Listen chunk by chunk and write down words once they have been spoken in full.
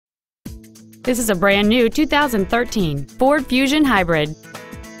This is a brand new 2013 Ford Fusion Hybrid.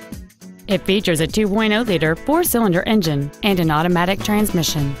 It features a 2.0-liter four-cylinder engine and an automatic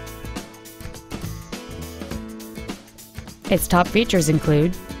transmission. Its top features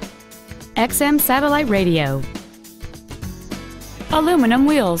include XM satellite radio, aluminum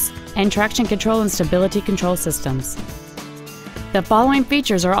wheels, and traction control and stability control systems. The following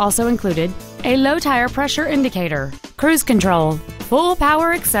features are also included: a low tire pressure indicator, cruise control, full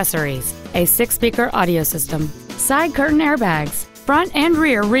power accessories, a 6-speaker audio system, side curtain airbags, front and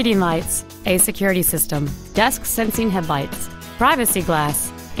rear reading lights, a security system, dusk sensing headlights, privacy glass,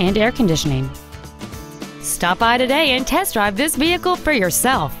 and air conditioning. Stop by today and test drive this vehicle for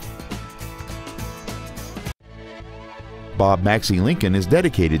yourself. Bob Maxey Lincoln is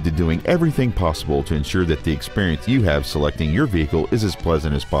dedicated to doing everything possible to ensure that the experience you have selecting your vehicle is as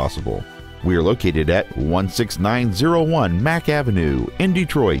pleasant as possible. We are located at 16901 Mack Avenue in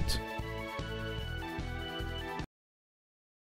Detroit.